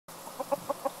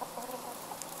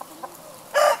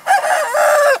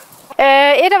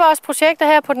Et af vores projekter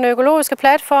her på den økologiske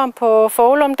platform på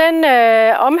Foulum, den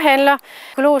omhandler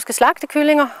økologiske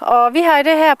slagtekyllinger, og vi har i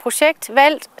det her projekt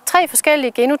valgt 3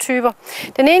 forskellige genotyper.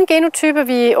 Den ene genotype,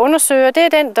 vi undersøger, det er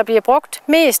den, der bliver brugt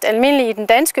mest almindeligt i den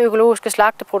danske økologiske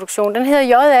slagteproduktion. Den hedder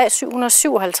JA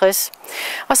 757.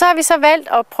 Og så har vi så valgt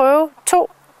at prøve 2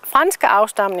 franske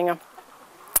afstamninger,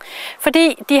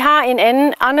 fordi de har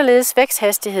en anderledes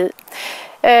væksthastighed.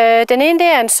 Den ene det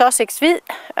er en Sussex hvid,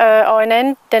 og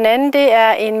den anden det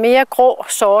er en mere grå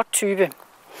sort type.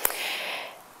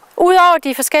 Udover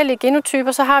de forskellige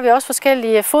genotyper, så har vi også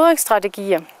forskellige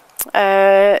fodringsstrategier.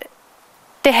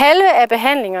 Det halve af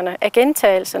behandlingerne, af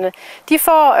gentagelserne, de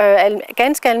får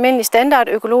ganske almindelig standard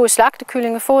økologisk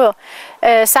slagtekyllingefoder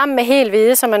sammen med hel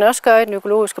hvede, som man også gør i den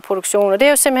økologiske produktion. Og det er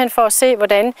jo simpelthen for at se,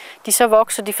 hvordan de så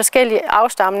vokser, de forskellige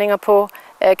afstamninger på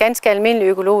ganske almindelig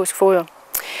økologisk foder.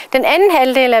 Den anden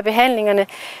halvdel af behandlingerne,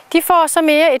 de får så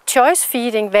mere et choice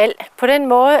feeding valg på den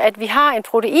måde, at vi har en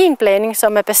proteinblanding,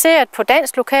 som er baseret på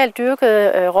dansk lokalt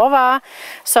dyrkede råvarer,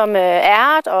 som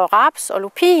ært og raps og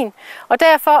lupin. Og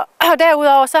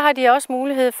derudover så har de også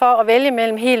mulighed for at vælge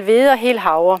mellem hel hvede og hel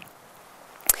havre.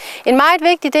 En meget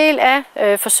vigtig del af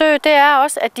forsøget, det er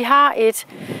også, at de har et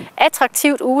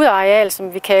attraktivt udeareal,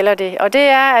 som vi kalder det. Og det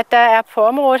er, at der er på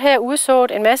området her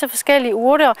udsået en masse forskellige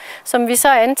urter, som vi så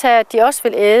antager, at de også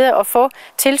vil æde og få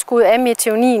tilskud af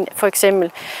metionin, for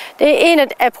eksempel. Det er en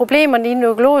af problemerne i den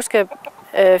økologiske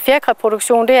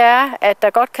fjerkræproduktion, det er, at der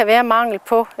godt kan være mangel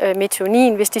på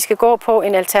metionin, hvis de skal gå på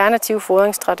en alternativ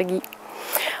fodringsstrategi.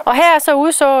 Og her er så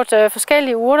udsået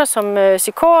forskellige urter som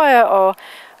cikoria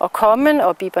og kommen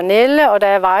og bibernelle, og der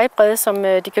er vejbred, som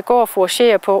de kan gå og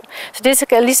fouragere på. Så det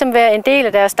skal ligesom være en del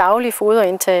af deres daglige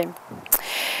foderindtag.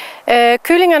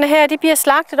 Kyllingerne her, de bliver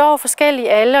slagtet over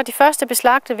forskellige aldre. De første blev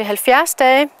slagtet ved 70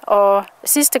 dage, og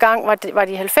sidste gang var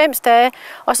de 90 dage,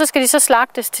 og så skal de så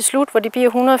slagtes til slut, hvor de bliver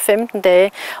 115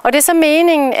 dage. Og det er så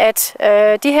meningen, at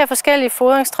de her forskellige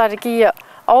fodringsstrategier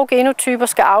og genotyper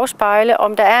skal afspejle,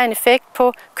 om der er en effekt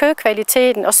på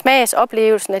kødkvaliteten og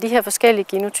smagsoplevelsen af de her forskellige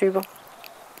genotyper.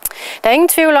 Der er ingen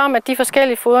tvivl om, at de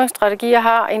forskellige fodringsstrategier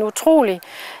har en utrolig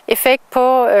effekt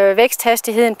på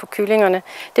væksthastigheden på kyllingerne.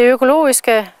 Det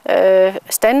økologiske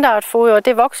standardfoder,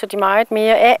 det vokser de meget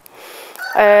mere af,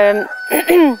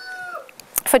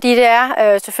 fordi det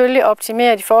er selvfølgelig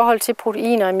optimeret i forhold til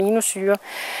proteiner og aminosyre.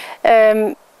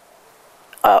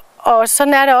 Og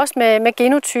sådan er det også med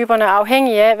genotyperne,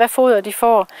 afhængig af hvad foder de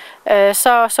får,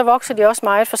 så vokser de også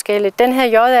meget forskelligt. Den her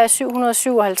JA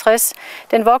 757,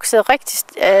 den voksede rigtig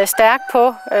stærkt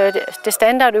på det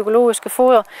standard økologiske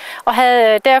foder, og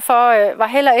var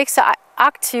heller ikke så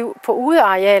aktiv på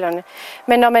udearealerne.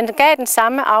 Men når man gav den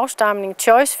samme afstamning,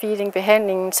 choice feeding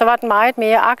behandlingen, så var den meget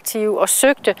mere aktiv og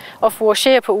søgte at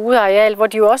fouragere på udeareal, hvor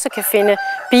de jo også kan finde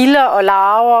biller og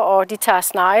larver, og de tager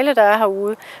snegle, der er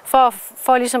herude,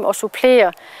 for ligesom at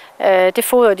supplere det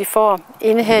foder, de får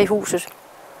inde her i huset.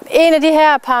 En af de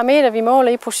her parametre, vi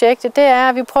måler i projektet, det er,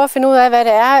 at vi prøver at finde ud af, hvad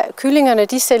det er, kyllingerne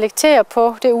de selekterer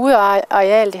på det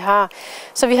udeareal, de har.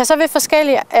 Så vi har så ved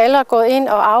forskellige aldre gået ind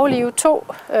og aflivet 2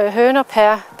 høner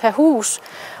per hus,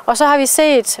 og så har vi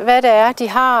set, hvad det er, de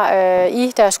har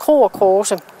i deres kro og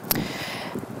kråse.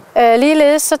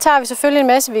 Ligeledes så tager vi selvfølgelig en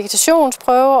masse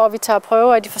vegetationsprøver, og vi tager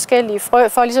prøver af de forskellige frø,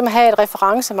 for ligesom at have et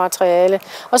referencemateriale.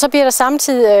 Og så bliver der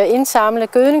samtidig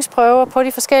indsamlet gødningsprøver på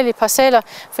de forskellige parceller,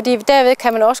 fordi derved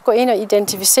kan man også gå ind og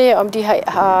identificere, om de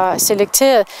har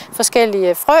selekteret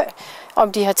forskellige frø,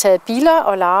 om de har taget biller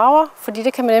og larver, fordi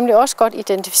det kan man nemlig også godt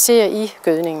identificere i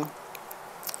gødningen.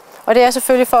 Og det er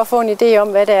selvfølgelig for at få en idé om,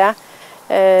 hvad det er,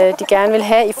 de gerne vil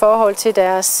have i forhold til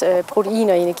deres protein-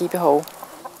 og energibehov.